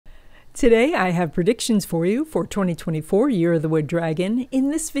Today I have predictions for you for 2024 Year of the Wood Dragon. In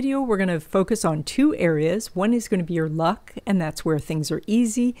this video we're going to focus on two areas. One is going to be your luck, and that's where things are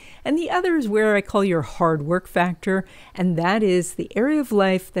easy, and the other is where I call your hard work factor, and that is the area of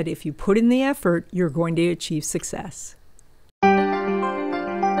life that if you put in the effort you're going to achieve success.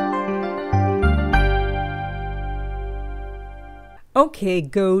 Okay,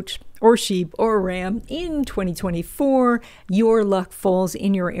 goat or sheep or ram, in 2024, your luck falls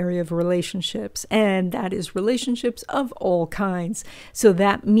in your area of relationships, and that is relationships of all kinds. So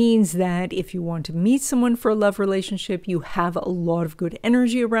that means that if you want to meet someone for a love relationship, you have a lot of good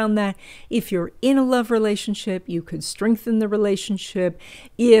energy around that. If you're in a love relationship, you could strengthen the relationship.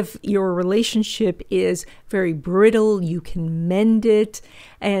 If your relationship is very brittle, you can mend it.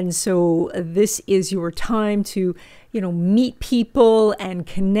 And so this is your time to meet people and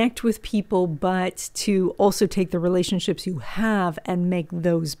connect with people, but to also take the relationships you have and make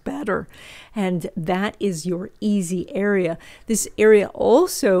those better. And that is your easy area. This area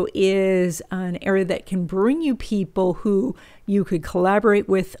also is an area that can bring you people who you could collaborate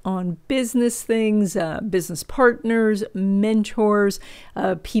with on business things, business partners, mentors,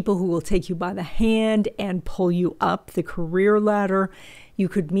 people who will take you by the hand and pull you up the career ladder. You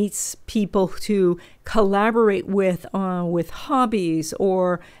could meet people to collaborate with hobbies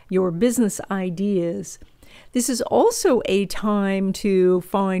or your business ideas. This is also a time to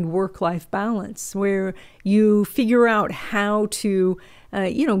find work-life balance, where you figure out how to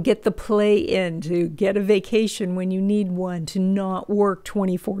get the play in, to get a vacation when you need one, to not work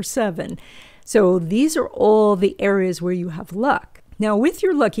 24/7. So these are all the areas where you have luck. Now, with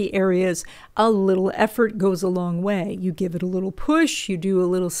your lucky areas, a little effort goes a long way. You give it a little push, you do a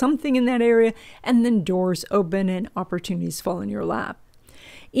little something in that area, and then doors open and opportunities fall in your lap.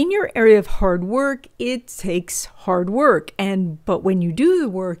 In your area of hard work, it takes hard work, but when you do the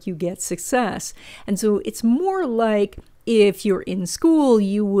work, you get success. And so it's more like if you're in school,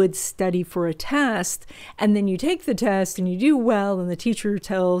 you would study for a test, and then you take the test and you do well, and the teacher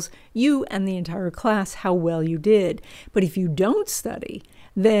tells you and the entire class how well you did. But if you don't study,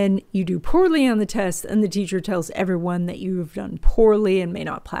 then you do poorly on the test, and the teacher tells everyone that you've done poorly and may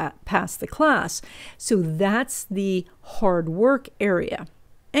not pass the class. So that's the hard work area.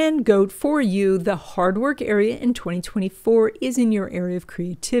 And goat, for you, the hard work area in 2024 is in your area of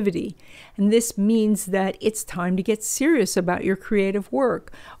creativity. And this means that it's time to get serious about your creative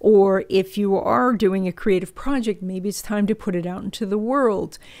work. Or if you are doing a creative project, maybe it's time to put it out into the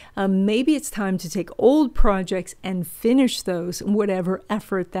world. Maybe it's time to take old projects and finish those, whatever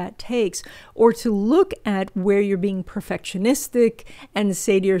effort that takes. Or to look at where you're being perfectionistic and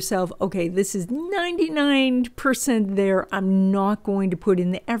say to yourself, okay, this is 99% there. I'm not going to put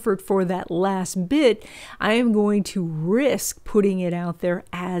in the effort for that last bit. I am going to risk putting it out there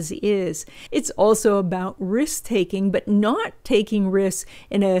as is. It's also about risk taking, but not taking risks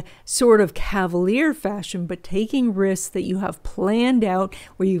in a sort of cavalier fashion, but taking risks that you have planned out,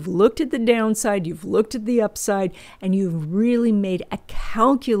 where you've looked at the downside, you've looked at the upside, and you've really made a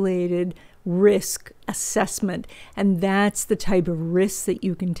calculated risk assessment. And that's the type of risk that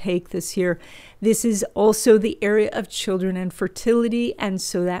you can take this year. This is also the area of children and fertility, and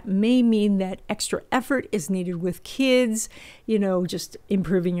so that may mean that extra effort is needed with kids, just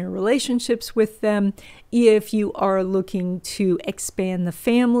improving your relationships with them. If you are looking to expand the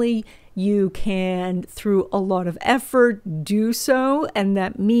family, you can, through a lot of effort, do so, and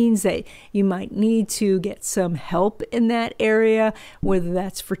that means that you might need to get some help in that area, whether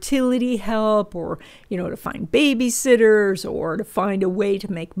that's fertility help or, to find babysitters or to find a way to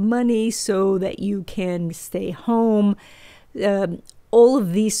make money so that you can stay home. All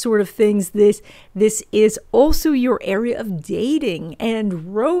of these sort of things. This is also your area of dating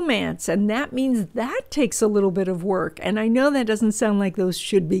and romance, and that means that takes a little bit of work. And I know that doesn't sound like those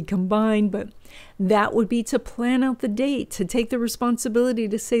should be combined, but that would be to plan out the date, to take the responsibility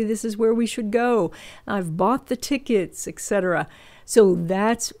to say this is where we should go. I've bought the tickets, etc. So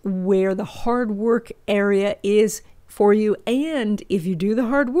that's where the hard work area is for you. And if you do the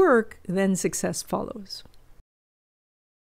hard work, then success follows.